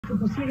Mr.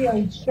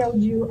 Presidio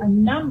showed you a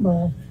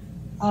number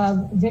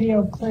of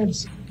video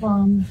clips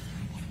from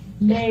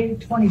May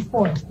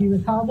 24th. Do you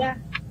recall that?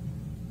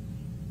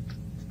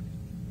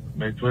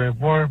 May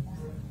 24th?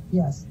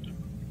 Yes.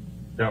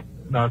 Yep,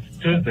 that's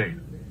Tuesday.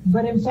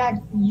 But in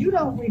fact, you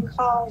don't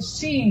recall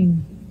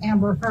seeing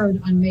Amber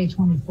Heard on May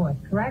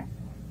 24th, correct?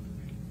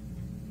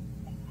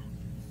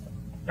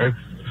 I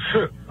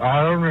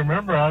don't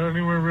remember. I don't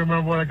even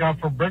remember what I got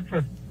for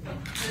breakfast.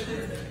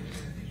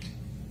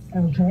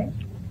 Okay.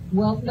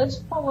 Well, let's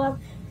pull up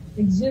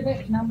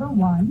exhibit number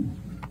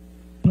 1.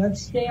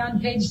 Let's stay on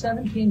page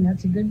 17.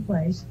 That's a good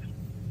place.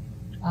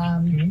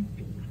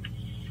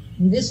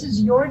 This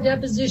is your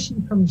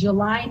deposition from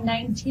July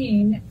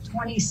 19,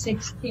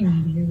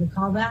 2016. Do you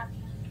recall that?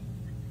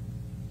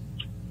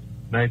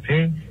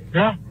 19?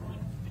 Yeah.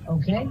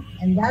 Okay.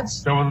 And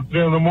that's... That was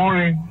 3 in the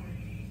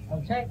morning.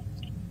 Okay.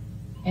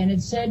 And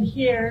it said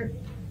here,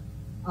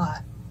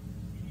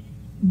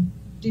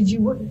 did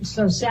you work,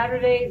 so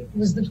Saturday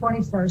was the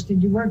 21st.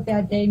 Did you work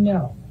that day?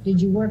 No.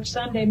 Did you work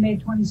Sunday, May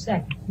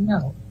 22nd?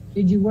 No.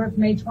 Did you work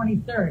May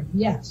 23rd?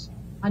 Yes.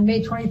 On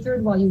May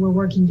 23rd, while you were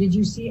working, did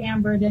you see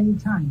Amber at any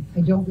time?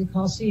 I don't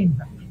recall seeing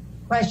her.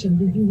 Question,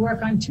 did you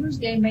work on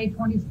Tuesday, May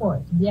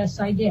 24th? Yes,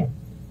 I did.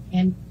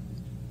 And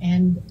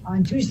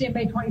on Tuesday,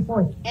 May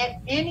 24th,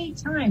 at any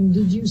time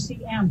did you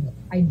see Amber?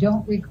 I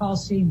don't recall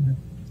seeing her.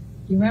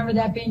 Do you remember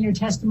that being your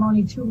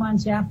testimony 2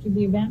 months after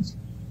the events?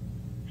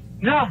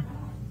 Yeah.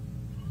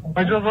 Okay.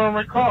 I just don't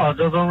recall. I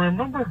just don't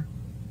remember.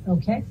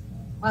 Okay.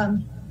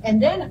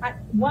 And then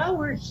while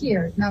we're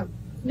here, now,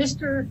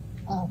 Mr.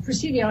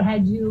 Presidio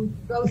had you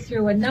go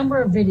through a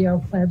number of video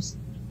clips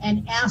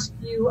and ask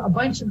you a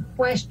bunch of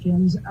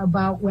questions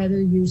about whether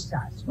you saw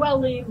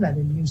swelling,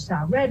 whether you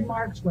saw red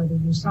marks, whether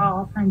you saw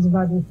all kinds of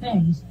other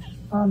things.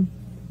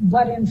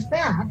 But in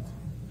fact,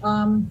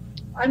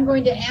 I'm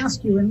going to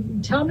ask you,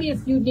 and tell me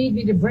if you need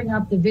me to bring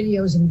up the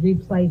videos and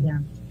replay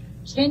them.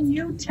 Can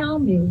you tell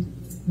me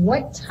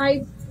what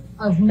type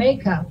of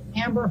makeup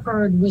Amber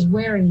Heard was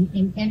wearing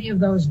in any of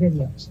those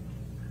videos?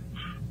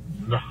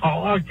 No,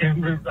 I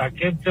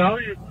can't tell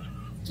you.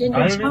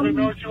 I didn't even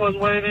know she was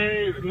wearing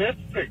any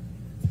lipstick.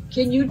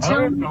 Can you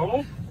tell me?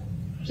 Know.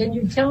 Can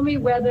you tell me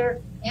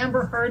whether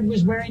Amber Heard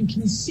was wearing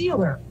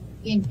concealer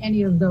in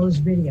any of those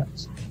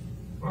videos?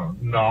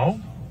 No.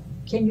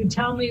 Can you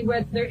tell me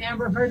whether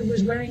Amber Heard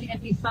was wearing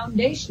any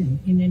foundation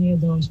in any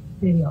of those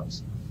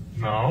videos?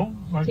 No,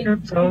 I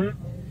can't tell you.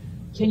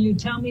 Can you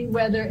tell me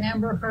whether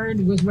Amber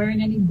Heard was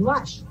wearing any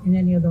blush in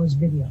any of those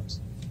videos?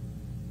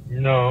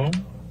 No.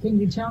 Can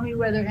you tell me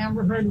whether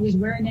Amber Heard was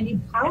wearing any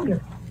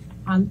powder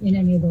in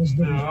any of those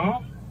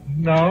videos?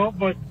 No,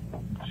 but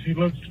she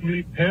looks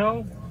really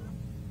pale.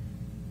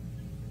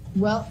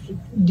 Well,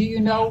 do you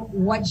know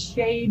what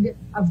shade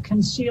of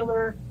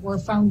concealer or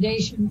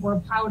foundation or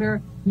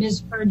powder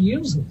Ms. Heard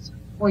uses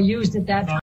or used at that time?